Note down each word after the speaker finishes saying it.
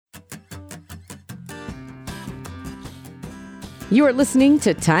You are listening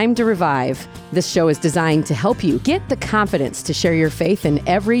to Time to Revive. This show is designed to help you get the confidence to share your faith in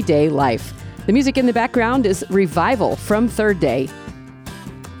everyday life. The music in the background is Revival from Third Day.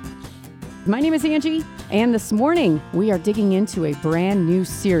 My name is Angie, and this morning we are digging into a brand new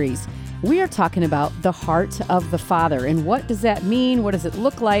series. We are talking about the heart of the Father, and what does that mean? What does it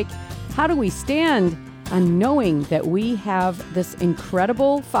look like? How do we stand on knowing that we have this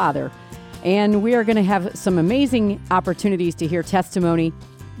incredible Father? And we are going to have some amazing opportunities to hear testimony.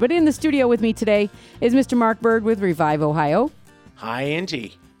 But in the studio with me today is Mr. Mark Bird with Revive Ohio. Hi,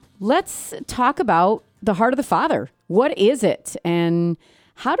 Angie. Let's talk about the heart of the Father. What is it? And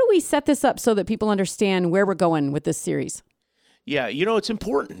how do we set this up so that people understand where we're going with this series? Yeah, it's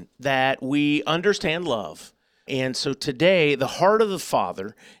important that we understand love. And so today, the heart of the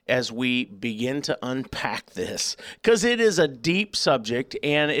Father, as we begin to unpack this, because it is a deep subject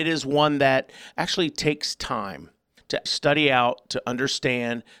and it is one that actually takes time to study out, to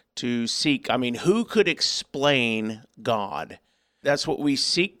understand, to seek. Who could explain God? That's what we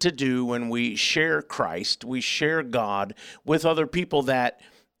seek to do when we share Christ. We share God with other people that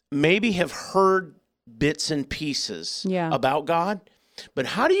maybe have heard bits and pieces about God. But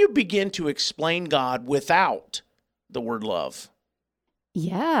how do you begin to explain God without the word love?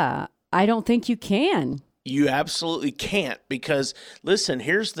 Yeah, I don't think you can. You absolutely can't, because listen,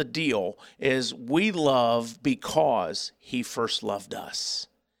 here's the deal, is we love because he first loved us.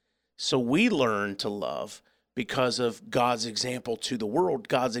 So we learn to love because of God's example to the world,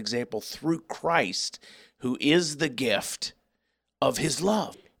 God's example through Christ, who is the gift of his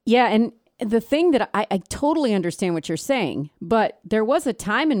love. Yeah, and the thing that I totally understand what you're saying, but there was a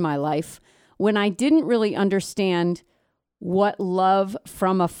time in my life when I didn't really understand what love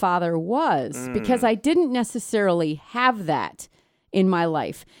from a father was, because I didn't necessarily have that in my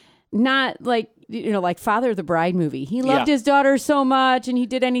life. Not like, like Father of the Bride movie. He loved his daughter so much and he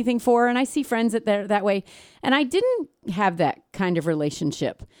did anything for her. And I see friends that way. And I didn't have that kind of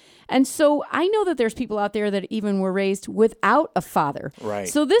relationship. And so I know that there's people out there that even were raised without a father. Right.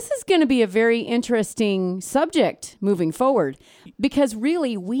 So this is going to be a very interesting subject moving forward, because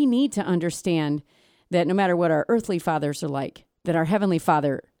really we need to understand that no matter what our earthly fathers are like, that our heavenly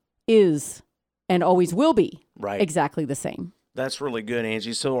Father is and always will be exactly the same. That's really good,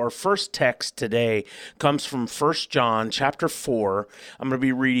 Angie. So our first text today comes from 1 John chapter 4. I'm going to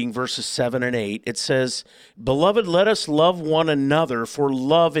be reading verses 7 and 8. It says, "Beloved, let us love one another, for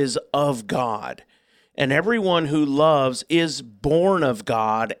love is of God. And everyone who loves is born of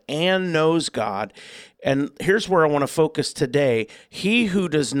God and knows God." And here's where I want to focus today. "He who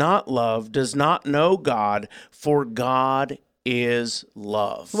does not love does not know God, for God is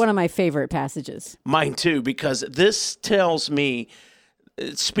love." One of my favorite passages. Mine too, because this tells me,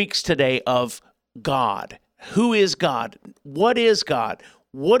 it speaks today of God. Who is God? What is God?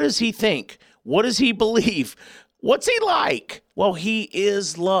 What does he think? What does he believe? What's he like? Well, he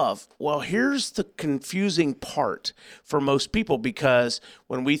is love. Well, here's the confusing part for most people, because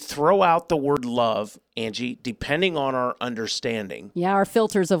when we throw out the word love, Angie, depending on our understanding. Yeah, our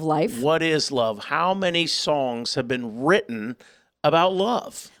filters of life. What is love? How many songs have been written about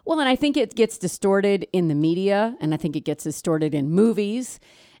love? Well, and I think it gets distorted in the media, and I think it gets distorted in movies.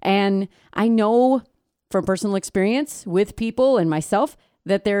 And I know from personal experience with people and myself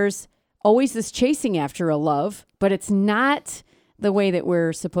that there's always this chasing after a love, but it's not the way that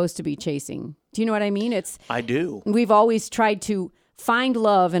we're supposed to be chasing. Do you know what I mean? I do. We've always tried to find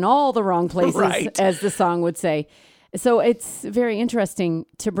love in all the wrong places, as the song would say. So it's very interesting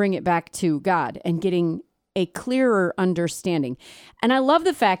to bring it back to God and getting a clearer understanding. And I love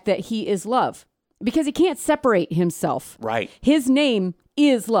the fact that he is love, because he can't separate himself. Right. His name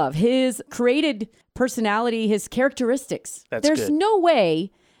is love. His created personality, his characteristics. There's no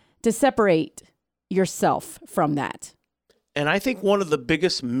way to separate yourself from that. And I think one of the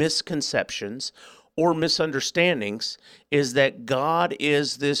biggest misconceptions or misunderstandings is that God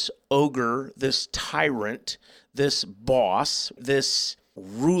is this ogre, this tyrant, this boss, this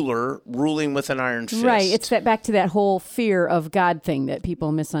ruler ruling with an iron fist. Right. It's back to that whole fear of God thing that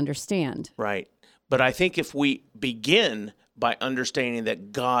people misunderstand. Right. But I think if we begin by understanding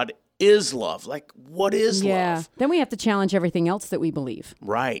that God is love, like, what is love? Then we have to challenge everything else that we believe.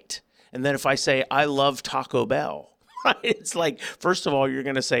 Right. And then if I say, I love Taco Bell, right? It's like, first of all, you're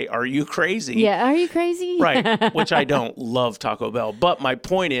going to say, are you crazy? Yeah, are you crazy? Right, which I don't love Taco Bell. But my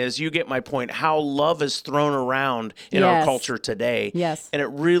point is, you get my point, how love is thrown around in our culture today. Yes. And it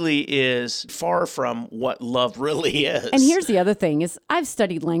really is far from what love really is. And here's the other thing is, I've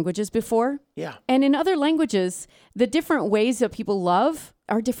studied languages before. Yeah. And in other languages, the different ways that people love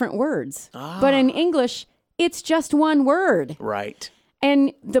are different words. But in English, it's just one word. Right.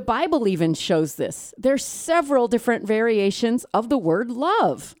 And the Bible even shows this. There's several different variations of the word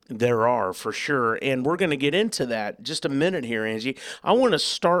love. There are, for sure. And we're going to get into that just a minute here, Angie. I want to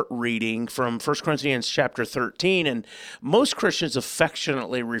start reading from 1 Corinthians chapter 13. And most Christians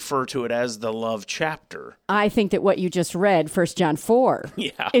affectionately refer to it as the love chapter. I think that what you just read, 1 John 4,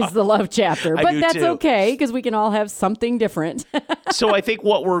 is the love chapter. I But do that's too. okay, because we can all have something different. So I think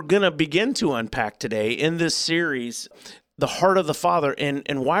what we're going to begin to unpack today in this series, the heart of the Father,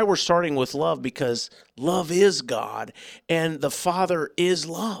 and why we're starting with love, because love is God and the Father is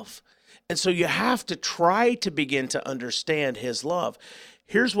love. And so you have to try to begin to understand his love.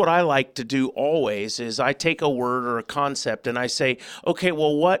 Here's what I like to do always is I take a word or a concept and I say, okay,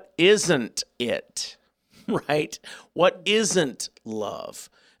 well, what isn't it? Right? What isn't love?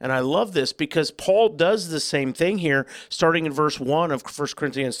 And I love this because Paul does the same thing here, starting in verse 1 of 1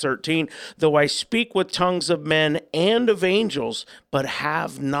 Corinthians 13. Though I speak with tongues of men and of angels, but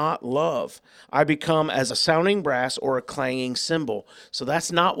have not love, I become as a sounding brass or a clanging cymbal. So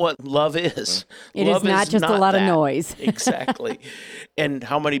that's not what love is. It Love is not just a lot of noise. Exactly. And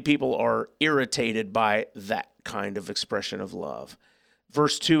how many people are irritated by that kind of expression of love?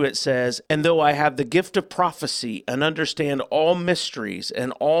 Verse 2, it says, and though I have the gift of prophecy and understand all mysteries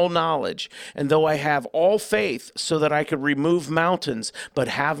and all knowledge, and though I have all faith so that I could remove mountains, but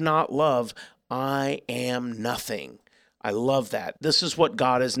have not love, I am nothing. I love that. This is what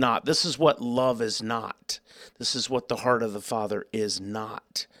God is not. This is what love is not. This is what the heart of the Father is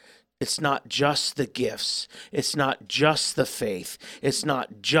not. It's not just the gifts. It's not just the faith. It's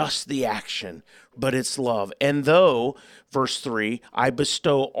not just the action, but it's love. And though, verse 3, I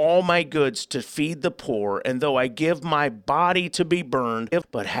bestow all my goods to feed the poor, and though I give my body to be burned,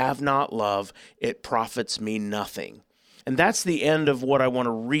 but have not love, it profits me nothing. And that's the end of what I want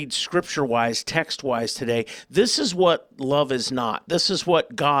to read scripture-wise, text-wise today. This is what love is not. This is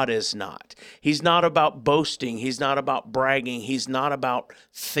what God is not. He's not about boasting. He's not about bragging. He's not about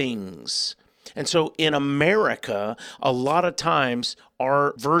things. And so in America, a lot of times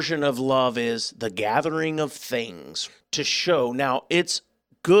our version of love is the gathering of things to show. Now, it's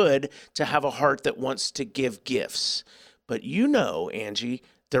good to have a heart that wants to give gifts. But you know, Angie,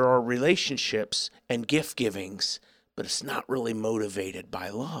 there are relationships and gift givings, but it's not really motivated by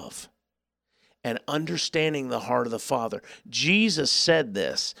love and understanding the heart of the Father. Jesus said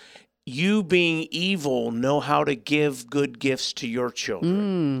this, you being evil know how to give good gifts to your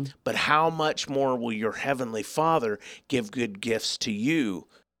children, but how much more will your heavenly Father give good gifts to you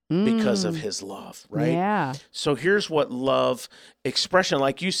because of his love, right? Yeah. So here's what love expression,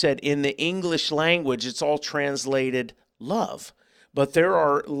 like you said, in the English language, it's all translated love. But there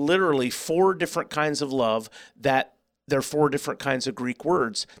are literally 4 different kinds of love that there are 4 different kinds of Greek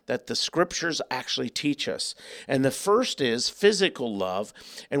words that the scriptures actually teach us. And the first is physical love.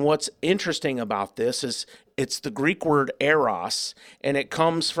 And what's interesting about this is it's the Greek word eros, and it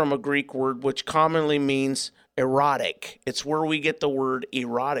comes from a Greek word which commonly means erotic. It's where we get the word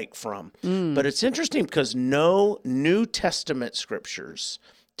erotic from. But it's interesting because no New Testament scriptures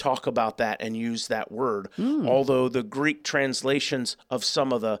talk about that and use that word, although the Greek translations of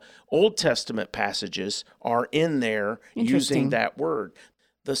some of the Old Testament passages are in there using that word.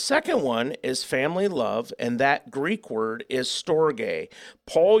 The second one is family love, and that Greek word is storge.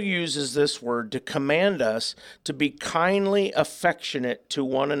 Paul uses this word to command us to be kindly affectionate to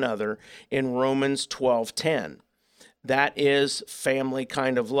one another in Romans 12:10. That is family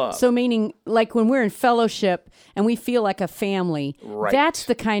kind of love. So meaning like when we're in fellowship and we feel like a family, Right. That's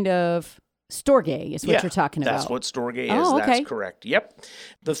the kind of storge is what you're talking about. That's what storge is. Oh, okay. That's correct. Yep.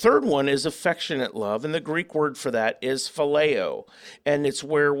 The third one is affectionate love, and the Greek word for that is phileo, and it's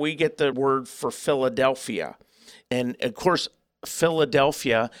where we get the word for Philadelphia. And of course,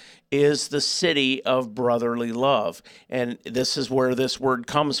 Philadelphia is the city of brotherly love. And this is where this word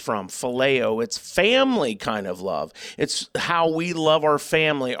comes from, phileo. It's family kind of love. It's how we love our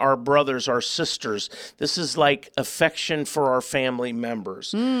family, our brothers, our sisters. This is like affection for our family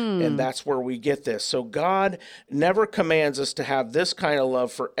members. And that's where we get this. So God never commands us to have this kind of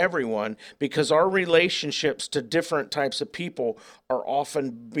love for everyone because our relationships to different types of people are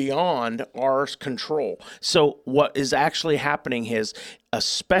often beyond our control. So what is actually happening is a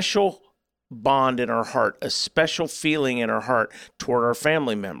special bond in our heart, a special feeling in our heart toward our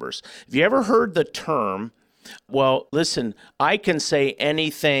family members. Have you ever heard the term Well, listen, I can say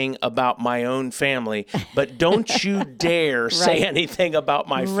anything about my own family, but don't you dare say anything about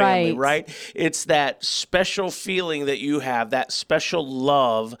my family, right? It's that special feeling that you have, that special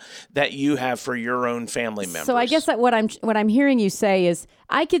love that you have for your own family members. So I guess that what I'm hearing you say is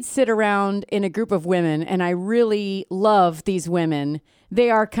I could sit around in a group of women and I really love these women. They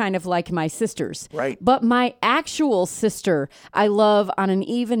are kind of like my sisters. Right. But my actual sister, I love on an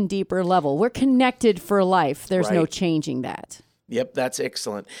even deeper level. We're connected for life. There's no changing that. Yep, that's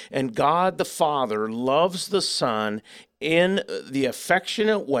excellent. And God the Father loves the Son in the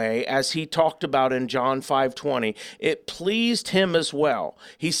affectionate way, as he talked about in John 5:20. It pleased him as well.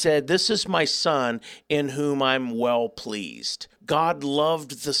 He said, "This is my Son in whom I'm well pleased." God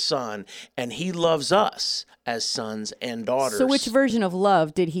loved the Son, and he loves us as sons and daughters. So which version of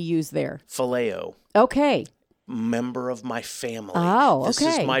love did he use there? Phileo. Okay. Member of my family. Oh, okay. This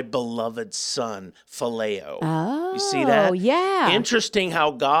is my beloved son, Phileo. Oh, you see that? Yeah. Interesting how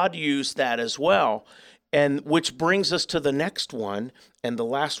God used that as well. And which brings us to the next one, and the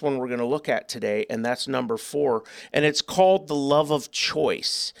last one we're going to look at today, and that's number 4. And it's called the love of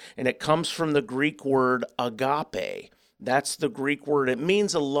choice. And it comes from the Greek word agape. That's the Greek word. It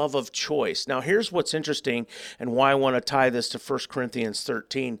means a love of choice. Now, here's what's interesting and why I want to tie this to 1 Corinthians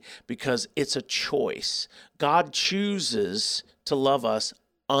 13, because it's a choice. God chooses to love us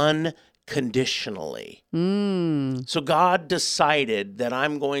unconditionally. So God decided that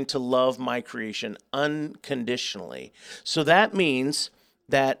I'm going to love my creation unconditionally. So that means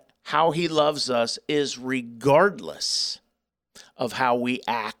that how he loves us is regardless of how we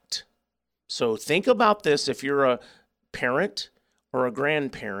act. So think about this. If you're a parent or a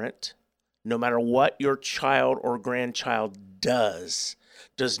grandparent, no matter what your child or grandchild does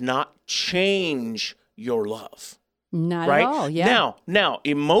not change your love. Not at all, yeah. Now,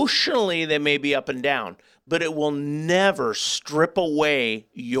 emotionally, they may be up and down, but it will never strip away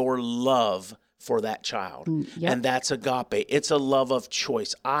your love for that child. And that's agape. It's a love of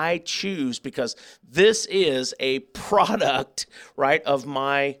choice. I choose because this is a product, right, of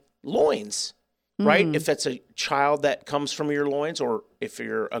my loins. Right? If it's a child that comes from your loins, or if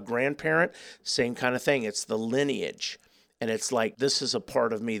you're a grandparent, same kind of thing. It's the lineage. And it's like, this is a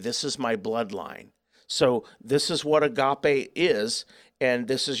part of me. This is my bloodline. So this is what agape is. And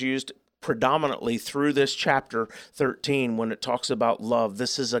this is used predominantly through this chapter 13 when it talks about love.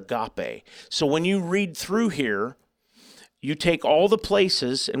 This is agape. So when you read through here, you take all the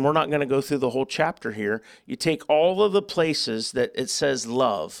places, and we're not going to go through the whole chapter here. You take all of the places that it says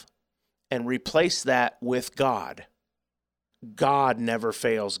love, and replace that with God. God never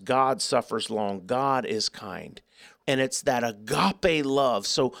fails. God suffers long. God is kind. And it's that agape love.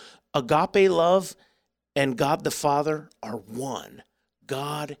 So agape love and God the Father are one.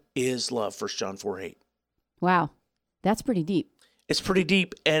 God is love, 1 John 4:8. Wow. That's pretty deep. It's pretty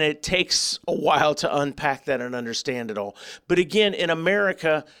deep, and it takes a while to unpack that and understand it all. But again, in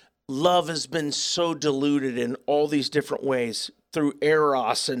America, love has been so diluted in all these different ways, through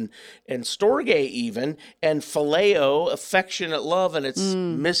eros and storge even, and phileo, affectionate love, and it's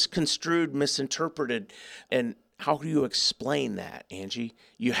misconstrued, misinterpreted. And how do you explain that, Angie?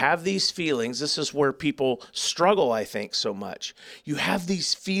 You have these feelings. This is where people struggle, I think, so much. You have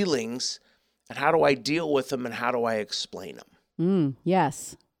these feelings, and how do I deal with them, and how do I explain them?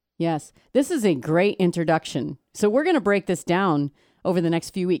 Yes. This is a great introduction. So we're going to break this down over the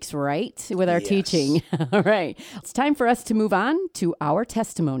next few weeks, right? With our teaching. All right. It's time for us to move on to our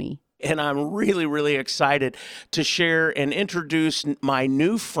testimony. And I'm really, really excited to share and introduce my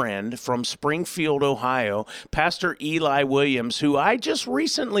new friend from Springfield, Ohio, Pastor Eli Williams, who I just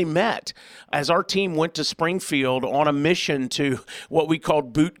recently met as our team went to Springfield on a mission to what we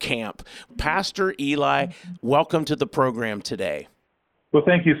called boot camp. Pastor Eli, welcome to the program today. Well,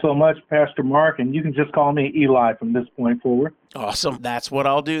 thank you so much, Pastor Mark, and you can just call me Eli from this point forward. Awesome. That's what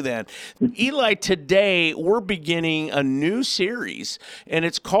I'll do then. Eli, today we're beginning a new series, and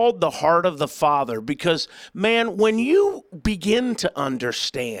it's called The Heart of the Father, because, man, when you begin to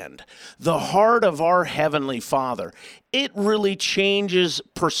understand the heart of our Heavenly Father, it really changes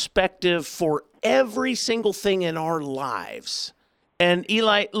perspective for every single thing in our lives. And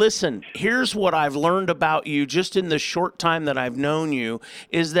Eli, listen, here's what I've learned about you just in the short time that I've known you,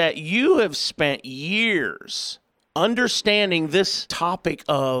 is that you have spent years understanding this topic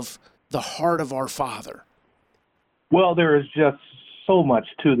of the heart of our Father. Well, there is just so much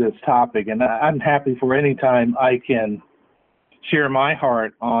to this topic, and I'm happy for any time I can share my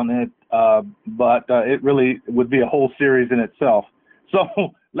heart on it, but it really would be a whole series in itself.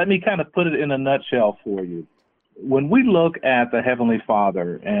 So let me kind of put it in a nutshell for you. When we look at the Heavenly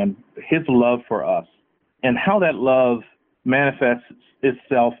Father and his love for us, and how that love manifests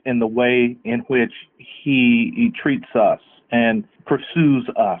itself in the way in which he treats us and pursues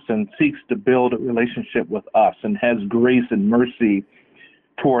us and seeks to build a relationship with us and has grace and mercy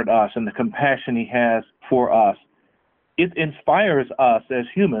toward us and the compassion he has for us. It inspires us as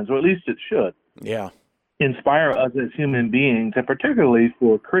humans, or at least it should. Yeah. Inspire us as human beings, and particularly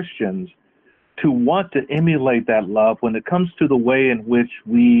for Christians, to want to emulate that love when it comes to the way in which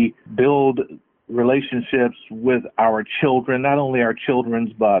we build relationships with our children, not only our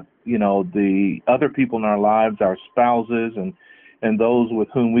children's, but, the other people in our lives, our spouses, and those with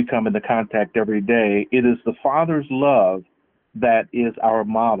whom we come into contact every day. It is the Father's love that is our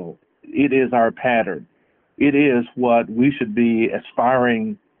model. It is our pattern. It is what we should be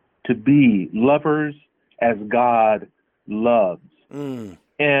aspiring to be, lovers as God loves. Mm.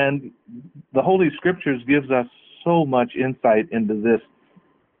 And the Holy Scriptures gives us so much insight into this.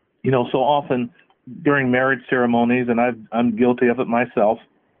 So often during marriage ceremonies, and I'm guilty of it myself,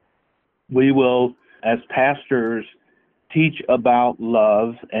 we will, as pastors, teach about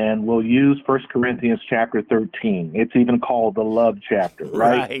love, and we'll use 1 Corinthians chapter 13. It's even called the love chapter,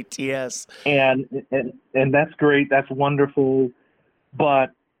 right? Right, yes. And that's great. That's wonderful.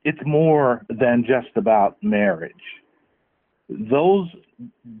 But it's more than just about marriage. Those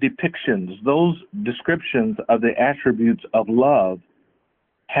depictions, those descriptions of the attributes of love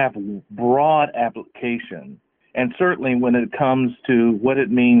have broad application. And certainly when it comes to what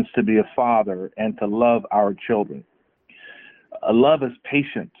it means to be a father and to love our children. Love is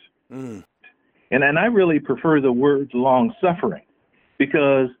patient. Mm. And I really prefer the words long-suffering,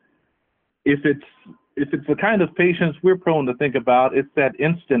 because if it's the kind of patience we're prone to think about, it's that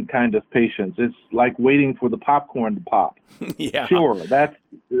instant kind of patience. It's like waiting for the popcorn to pop. Yeah. Sure, that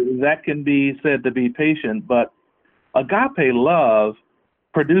can be said to be patient, but agape love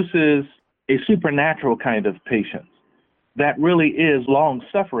produces a supernatural kind of patience that really is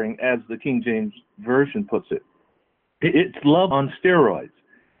long-suffering, as the King James Version puts it. It's love on steroids.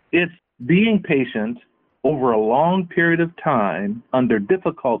 It's being patient over a long period of time under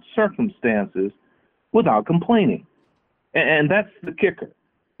difficult circumstances without complaining. And that's the kicker,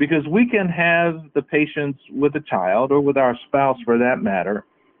 because we can have the patience with a child, or with our spouse for that matter,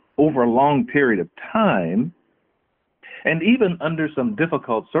 over a long period of time, and even under some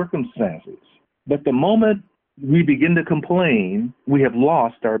difficult circumstances. But the moment we begin to complain, we have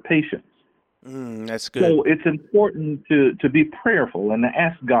lost our patience. That's good. So it's important to be prayerful and to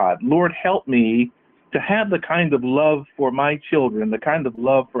ask God, Lord, help me to have the kind of love for my children, the kind of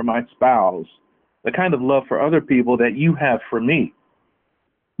love for my spouse, the kind of love for other people that you have for me.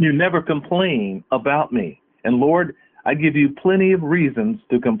 You never complain about me. And Lord, I give you plenty of reasons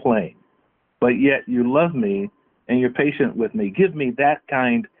to complain, but yet you love me and you're patient with me. Give me that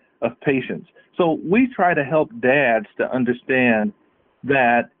kind of patience. So we try to help dads to understand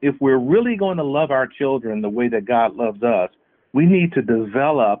that if we're really going to love our children the way that God loves us, we need to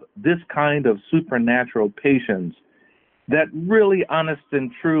develop this kind of supernatural patience that really, honest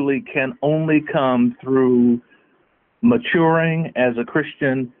and truly, can only come through maturing as a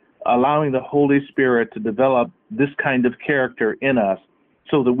Christian, allowing the Holy Spirit to develop this kind of character in us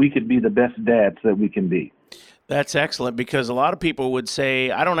so that we could be the best dads that we can be. That's excellent, because a lot of people would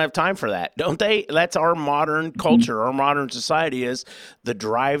say, I don't have time for that, don't they? That's our modern culture. Our modern society is the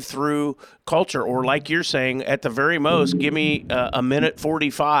drive-through culture, or like you're saying, at the very most, give me a minute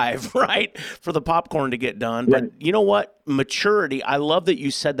 45, right, for the popcorn to get done. Right. But you know what? Maturity, I love that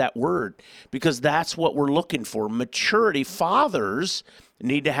you said that word, because that's what we're looking for. Maturity. Fathers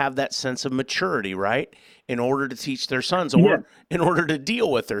need to have that sense of maturity, right, in order to teach their sons, or in order to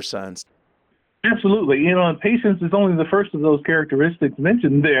deal with their sons. Absolutely. And patience is only the first of those characteristics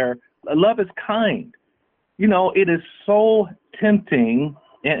mentioned there. Love is kind. It is so tempting,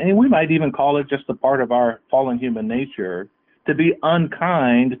 and we might even call it just a part of our fallen human nature, to be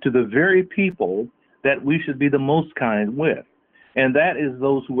unkind to the very people that we should be the most kind with. And that is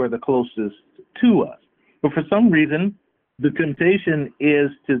those who are the closest to us. But for some reason, the temptation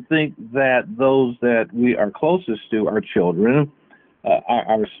is to think that those that we are closest to, our children,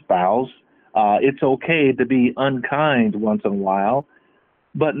 our spouse, it's okay to be unkind once in a while,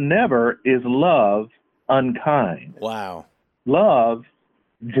 but never is love unkind. Wow. Love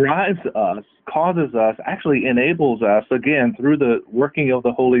drives us, causes us, actually enables us, again, through the working of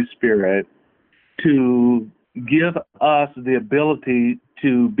the Holy Spirit, to give us the ability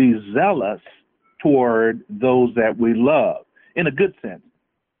to be zealous toward those that we love, in a good sense.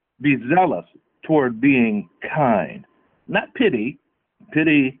 Be zealous toward being kind, not pity.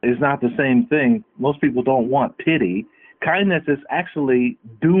 Pity is not the same thing. Most people don't want pity. Kindness is actually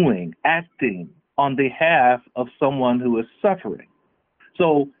doing, acting on behalf of someone who is suffering.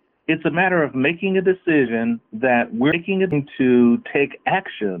 So it's a matter of making a decision that we're taking it to take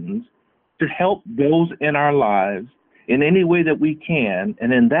actions to help those in our lives in any way that we can.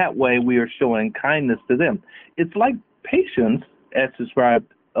 And in that way, we are showing kindness to them. It's like patience, as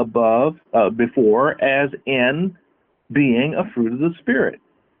described before, as in being a fruit of the Spirit.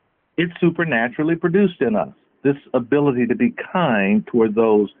 It's supernaturally produced in us, this ability to be kind toward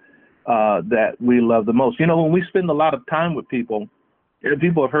those that we love the most. You know, when we spend a lot of time with people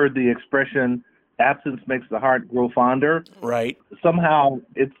have heard the expression, absence makes the heart grow fonder. Right. Somehow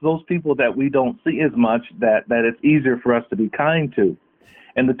it's those people that we don't see as much that it's easier for us to be kind to.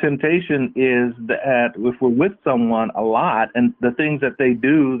 And the temptation is that if we're with someone a lot and the things that they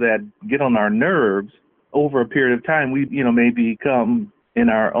do that get on our nerves over a period of time, we, may become in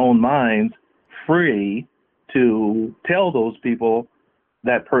our own minds free to tell those people,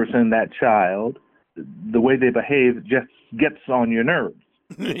 that person, that child, the way they behave just gets on your nerves.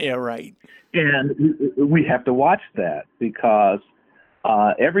 Yeah, right. And we have to watch that because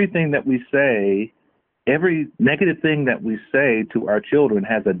everything that we say, every negative thing that we say to our children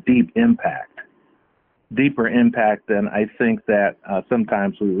has a deep impact, deeper impact than I think that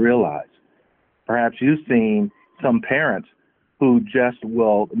sometimes we realize. Perhaps you've seen some parents who just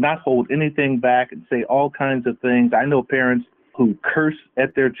will not hold anything back and say all kinds of things. I know parents who curse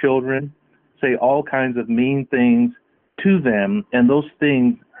at their children, say all kinds of mean things to them, and those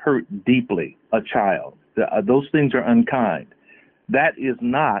things hurt deeply a child. Those things are unkind. That is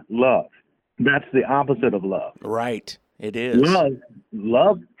not love. That's the opposite of love. Right. It is.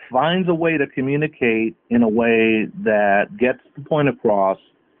 Love finds a way to communicate in a way that gets the point across,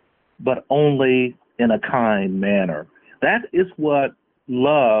 but only in a kind manner. That is what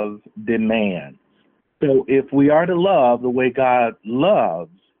love demands. So if we are to love the way God loves,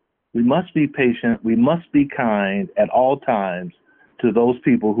 we must be patient, we must be kind at all times to those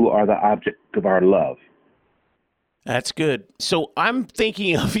people who are the object of our love. That's good. So I'm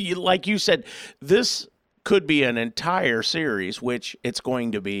thinking of, like you said, this could be an entire series, which it's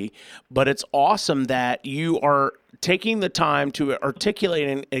going to be, but it's awesome that you are taking the time to articulate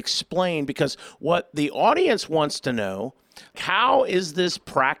and explain, because what the audience wants to know, how is this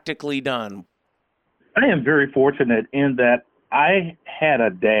practically done? I am very fortunate in that I had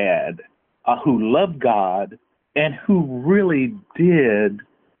a dad who loved God and who really did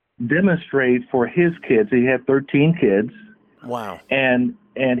demonstrate for his kids. He had 13 kids. Wow. And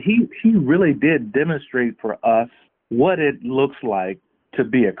he really did demonstrate for us what it looks like to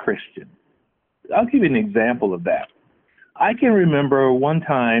be a Christian. I'll give you an example of that. I can remember one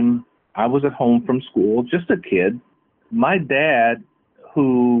time I was at home from school, just a kid. My dad,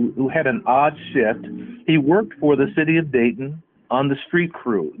 who had an odd shift, he worked for the city of Dayton on the street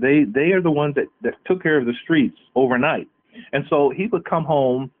crew. They are the ones that took care of the streets overnight. And so he would come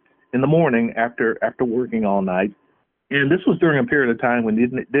home in the morning after working all night. And this was during a period of time when he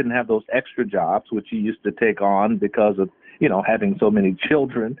didn't have those extra jobs, which he used to take on because of, having so many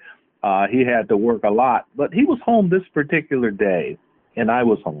children. He had to work a lot. But he was home this particular day, and I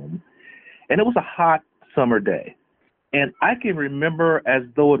was home. And it was a hot summer day. And I can remember as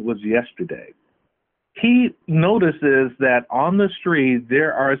though it was yesterday. He notices that on the street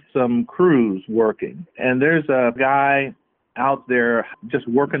there are some crews working. And there's a guy out there just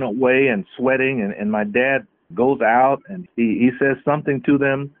working away and sweating. And my dad goes out and he says something to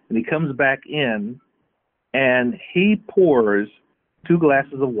them. And he comes back in and he pours 2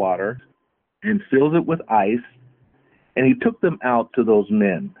 glasses of water and fills it with ice. And he took them out to those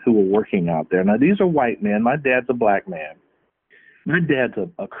men who were working out there. Now, these are white men. My dad's a black man. My dad's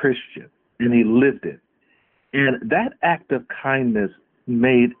a Christian, and he lived it. And that act of kindness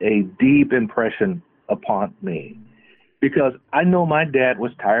made a deep impression upon me because I know my dad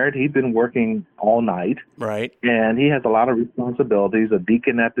was tired. He'd been working all night. Right. And he has a lot of responsibilities, a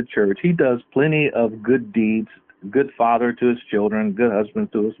deacon at the church. He does plenty of good deeds, good father to his children, good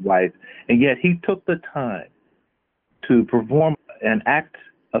husband to his wife. And yet he took the time to perform an act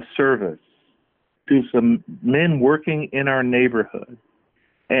of service to some men working in our neighborhood.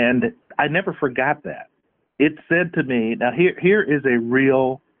 And I never forgot that. It said to me, now here is a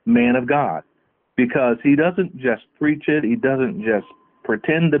real man of God, because he doesn't just preach it. He doesn't just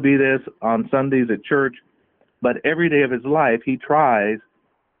pretend to be this on Sundays at church, but every day of his life, he tries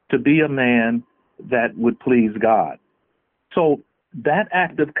to be a man that would please God. So that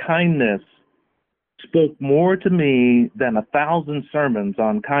act of kindness spoke more to me than 1,000 sermons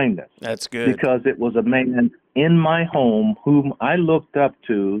on kindness. That's good. Because it was a man in my home whom I looked up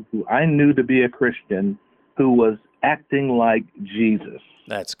to, who I knew to be a Christian, who was acting like Jesus.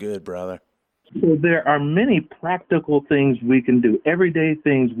 That's good, brother. So there are many practical things we can do, everyday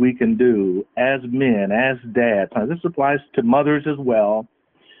things we can do as men, as dads. Now, this applies to mothers as well.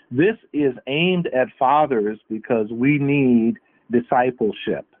 This is aimed at fathers because we need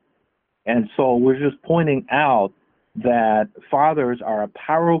discipleship. And so we're just pointing out that fathers are a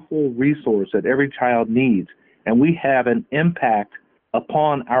powerful resource that every child needs, and we have an impact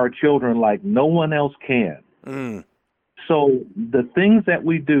upon our children like no one else can. So the things that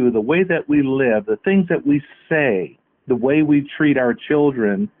we do, the way that we live, the things that we say, the way we treat our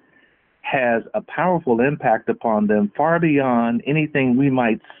children has a powerful impact upon them far beyond anything we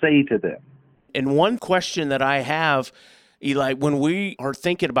might say to them. And one question that I have, Eli, when we are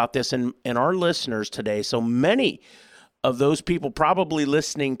thinking about this and our listeners today, so many of those people probably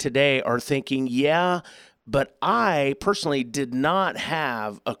listening today are thinking, yeah, but I personally did not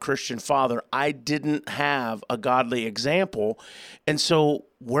have a Christian father. I didn't have a godly example. And so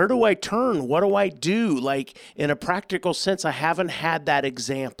where do I turn? What do I do? Like, in a practical sense, I haven't had that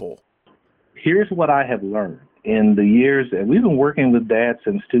example. Here's what I have learned in the years, and we've been working with dads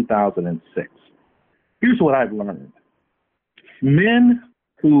since 2006. Here's what I've learned. Men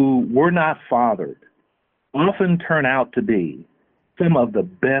who were not fathered often turn out to be some of the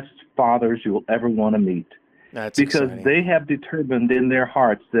best fathers you'll ever want to meet. That's because exciting. They have determined in their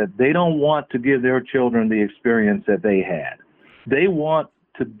hearts that they don't want to give their children the experience that they had. They want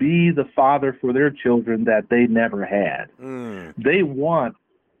to be the father for their children that they never had. They want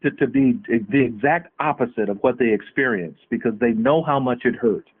to be the exact opposite of what they experienced because they know how much it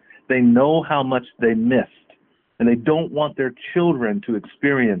hurt. They know how much they missed, and they don't want their children to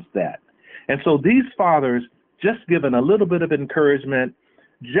experience that. And so these fathers, just given a little bit of encouragement,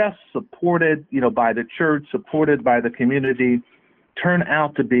 just supported, by the church, supported by the community, turn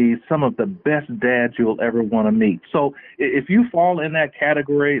out to be some of the best dads you'll ever want to meet. So if you fall in that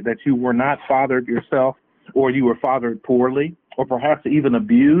category that you were not fathered yourself, or you were fathered poorly, or perhaps even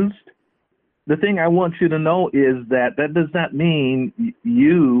abused, the thing I want you to know is that does not mean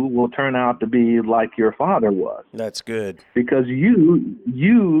you will turn out to be like your father was. That's good. Because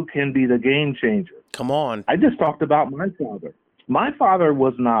you can be the game changer. Come on. I just talked about my father. My father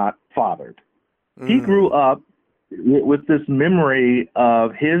was not fathered. He grew up with this memory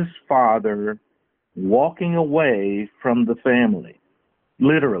of his father walking away from the family,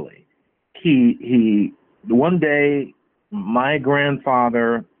 literally. He one day, my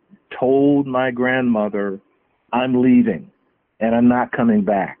grandfather told my grandmother, I'm leaving and I'm not coming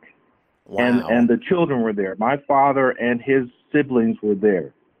back. Wow. And the children were there. My father and his siblings were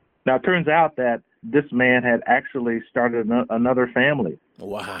there. Now, it turns out that this man had actually started another family.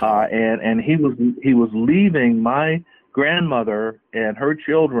 Wow. And he was leaving my grandmother and her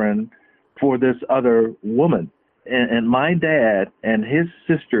children for this other woman. And my dad and his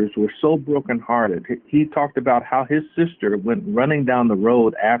sisters were so brokenhearted. He talked about how his sister went running down the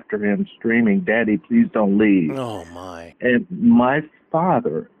road after him, screaming, Daddy, please don't leave. Oh, my. And my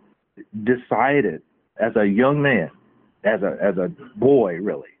father decided as a young man, as a boy,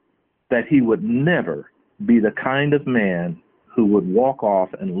 really, that he would never be the kind of man who would walk off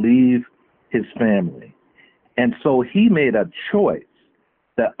and leave his family. And so he made a choice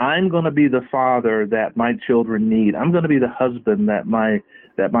that I'm going to be the father that my children need. I'm going to be the husband that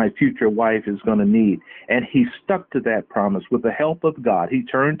my future wife is going to need. And he stuck to that promise with the help of God. He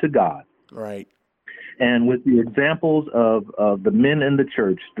turned to God. Right. And with the examples of the men in the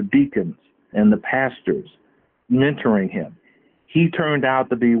church, the deacons and the pastors mentoring him, he turned out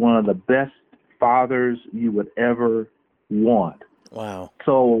to be one of the best fathers you would ever want. Wow.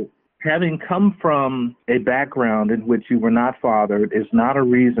 So having come from a background in which you were not fathered is not a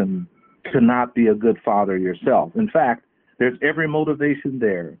reason to not be a good father yourself. In fact, there's every motivation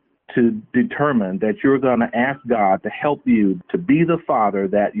there to determine that you're going to ask God to help you to be the father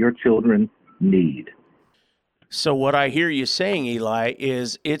that your children need. So what I hear you saying, Eli,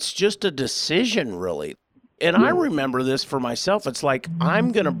 is it's just a decision, really. And I remember this for myself. It's like,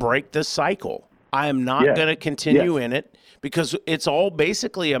 I'm going to break this cycle. I am not going to continue in it because it's all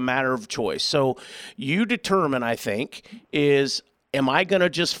basically a matter of choice. So you determine, I think, am I going to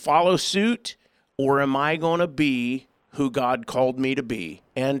just follow suit or am I going to be who God called me to be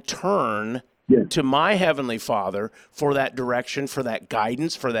and turn to my Heavenly Father for that direction, for that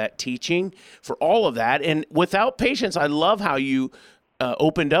guidance, for that teaching, for all of that. And without patience, I love how you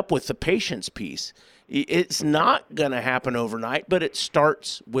opened up with the patience piece. It's not going to happen overnight, but it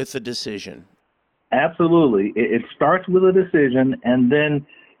starts with a decision. Absolutely. It starts with a decision and then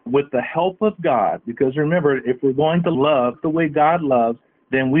with the help of God. Because remember, if we're going to love the way God loves,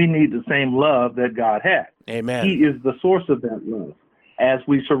 then we need the same love that God had. Amen. He is the source of that love. as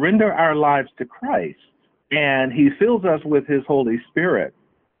we surrender our lives to Christ and he fills us with his Holy Spirit,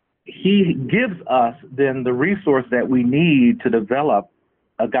 he gives us then the resource that we need to develop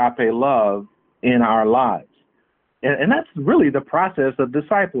agape love in our lives. And that's really the process of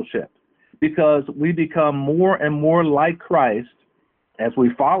discipleship, because we become more and more like Christ as we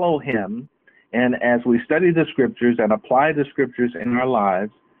follow him and as we study the scriptures and apply the scriptures in our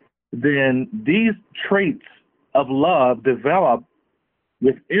lives. Then these traits of love develop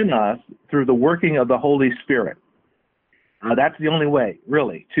within us through the working of the Holy Spirit. That's the only way,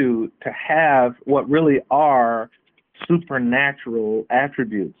 really, to have what really are supernatural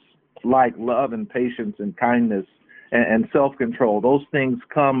attributes like love and patience and kindness and self-control. Those things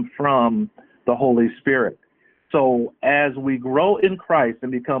come from the Holy Spirit. So as we grow in Christ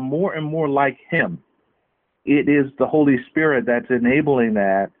and become more and more like him, it is the Holy Spirit that's enabling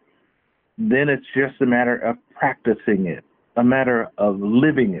that. Then it's just a matter of practicing it, a matter of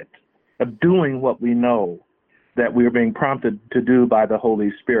living it, of doing what we know that we are being prompted to do by the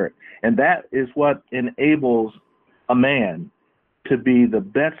Holy Spirit. And that is what enables a man to be the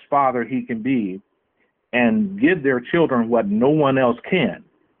best father he can be and give their children what no one else can.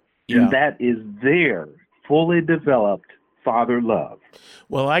 Yeah. And that is their fully developed father love.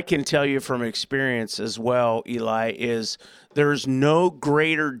 Well, I can tell you from experience as well, Eli, is there's no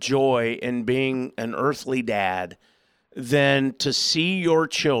greater joy in being an earthly dad than to see your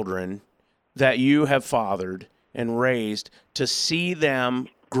children that you have fathered and raised, to see them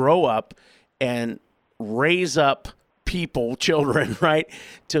grow up and raise up people, children, right,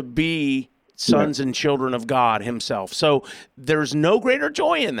 to be sons and children of God himself. So there's no greater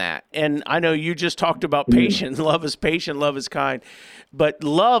joy in that. And I know you just talked about patience. Love is patient, love is kind. But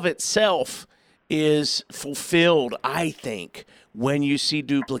love itself is fulfilled, I think, when you see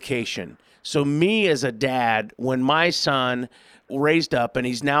duplication. So me as a dad, when my son raised up and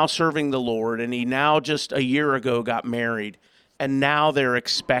he's now serving the Lord, and he now just a year ago got married, and now they're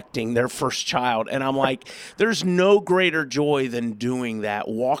expecting their first child. And I'm like, there's no greater joy than doing that,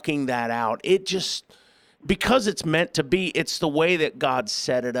 walking that out. It just, because it's meant to be, it's the way that God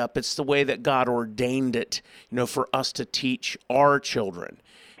set it up. It's the way that God ordained it, for us to teach our children.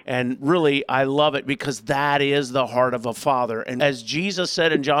 And really, I love it because that is the heart of a father. And as Jesus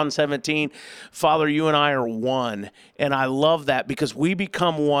said in John 17, Father, you and I are one. And I love that because we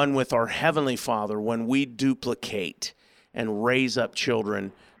become one with our Heavenly Father when we duplicate and raise up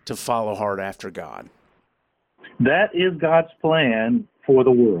children to follow hard after God. That is God's plan for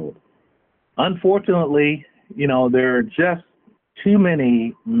the world. Unfortunately, there are just too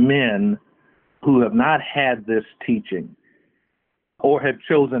many men who have not had this teaching or have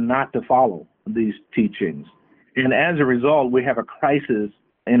chosen not to follow these teachings. And as a result, we have a crisis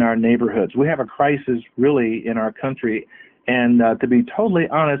in our neighborhoods. We have a crisis really in our country. And to be totally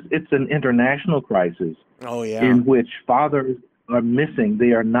honest, it's an international crisis. Oh, yeah. In which fathers are missing.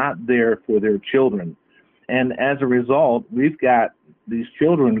 They are not there for their children. And as a result, we've got these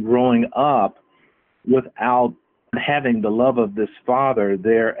children growing up without having the love of this father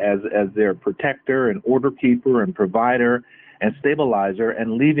there as their protector and order keeper and provider and stabilizer,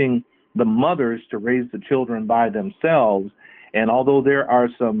 and leaving the mothers to raise the children by themselves. And although there are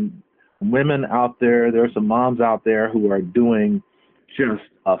some women out there are some moms out there who are doing just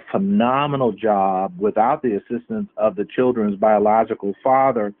a phenomenal job without the assistance of the children's biological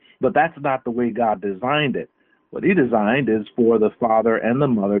father, but that's not the way God designed it. What he designed is for the father and the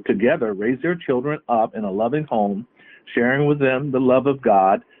mother together raise their children up in a loving home, sharing with them the love of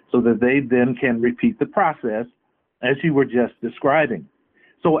God, so that they then can repeat the process as you were just describing.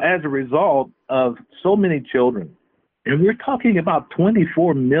 So as a result of so many children, and we're talking about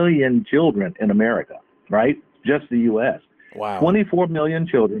 24 million children in America, right? Just the U.S. Wow. 24 million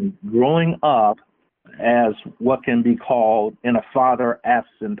children growing up as what can be called in a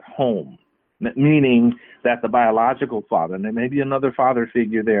father-absent home, meaning that the biological father, and there may be another father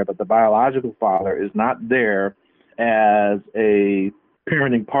figure there, but the biological father is not there as a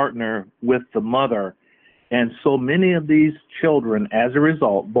parenting partner with the mother. And so many of these children, as a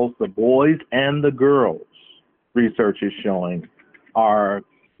result, both the boys and the girls, research is showing, are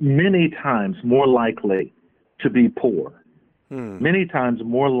many times more likely to be poor. Many times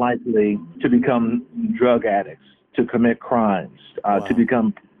more likely to become drug addicts, to commit crimes, to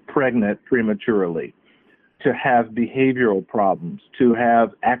become pregnant prematurely, to have behavioral problems, to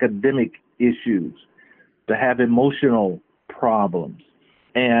have academic issues, to have emotional problems.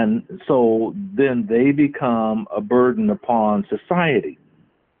 And so then they become a burden upon society.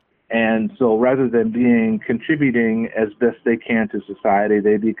 And so rather than contributing as best they can to society,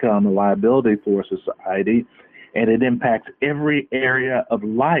 they become a liability for society. and it impacts every area of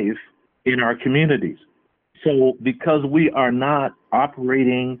life in our communities. So because we are not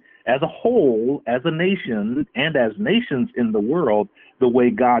operating as a whole, as a nation, and as nations in the world, the way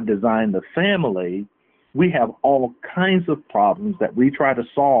God designed the family, we have all kinds of problems that we try to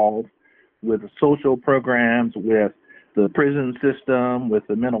solve with social programs, with the prison system, with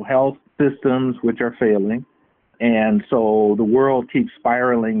the mental health systems, which are failing. And so the world keeps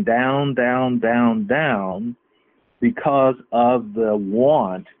spiraling down, down, down, down because of the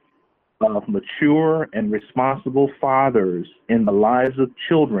want of mature and responsible fathers in the lives of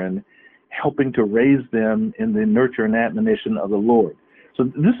children, helping to raise them in the nurture and admonition of the Lord. So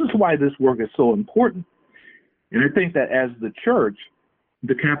this is why this work is so important. And I think that as the church,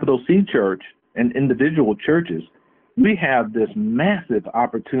 the capital C church, and individual churches, we have this massive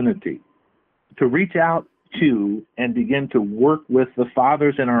opportunity to reach out to and begin to work with the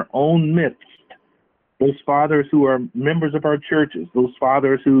fathers in our own midst, those fathers who are members of our churches, those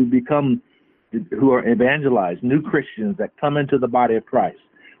fathers who are evangelized, new Christians that come into the body of Christ.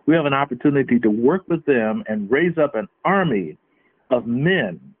 We have an opportunity to work with them and raise up an army of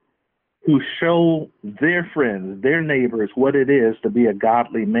men who show their friends, their neighbors, what it is to be a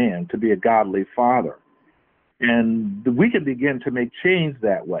godly man, to be a godly father. And we can begin to make change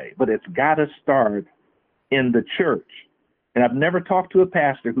that way, but it's got to start in the church. And I've never talked to a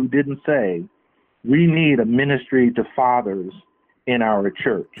pastor who didn't say, we need a ministry to fathers in our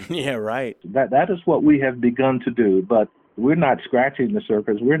church. Yeah, right. That is what we have begun to do, but we're not scratching the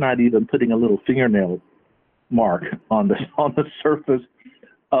surface. We're not even putting a little fingernail mark on the surface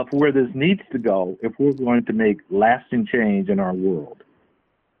of where this needs to go if we're going to make lasting change in our world.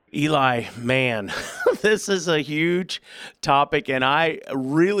 Eli, man, this is a huge topic, and I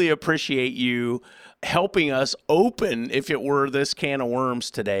really appreciate you helping us open, if it were, this can of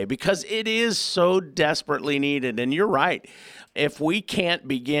worms today, because it is so desperately needed. And you're right. If we can't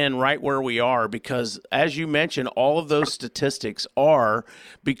begin right where we are, because as you mentioned, all of those statistics are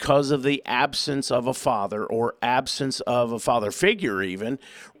because of the absence of a father or absence of a father figure even,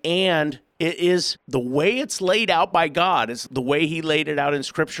 and it is the way it's laid out by God. It's the way he laid it out in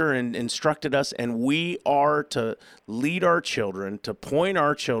Scripture and instructed us, and we are to lead our children, to point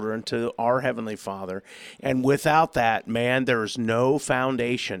our children to our Heavenly Father. And without that, man, there's no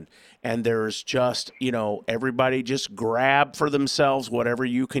foundation. And there's just, everybody just grab for themselves whatever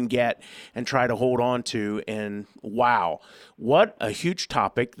you can get and try to hold on to. And wow, what a huge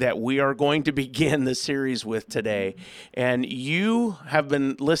topic that we are going to begin the series with today. And you have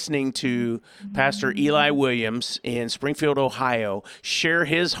been listening to Pastor Eli Williams in Springfield, Ohio, share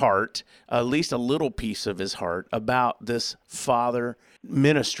his heart, at least a little piece of his heart, about this father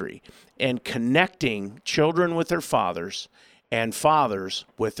ministry and connecting children with their fathers and fathers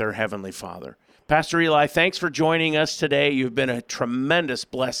with their Heavenly Father. Pastor Eli, thanks for joining us today. You've been a tremendous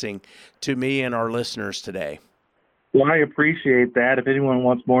blessing to me and our listeners today. Well, I appreciate that. If anyone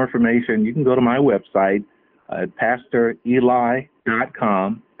wants more information, you can go to my website at pastoreli.com,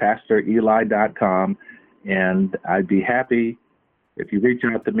 and I'd be happy if you reach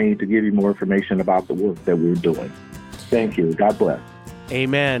out to me to give you more information about the work that we're doing. Thank you. God bless.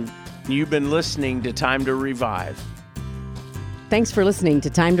 Amen. You've been listening to Time to Revive. Thanks for listening to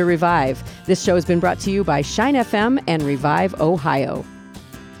Time to Revive. This show has been brought to you by Shine FM and Revive Ohio.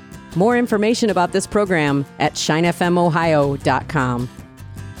 More information about this program at shinefmohio.com.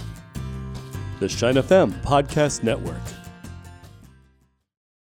 The Shine FM Podcast Network.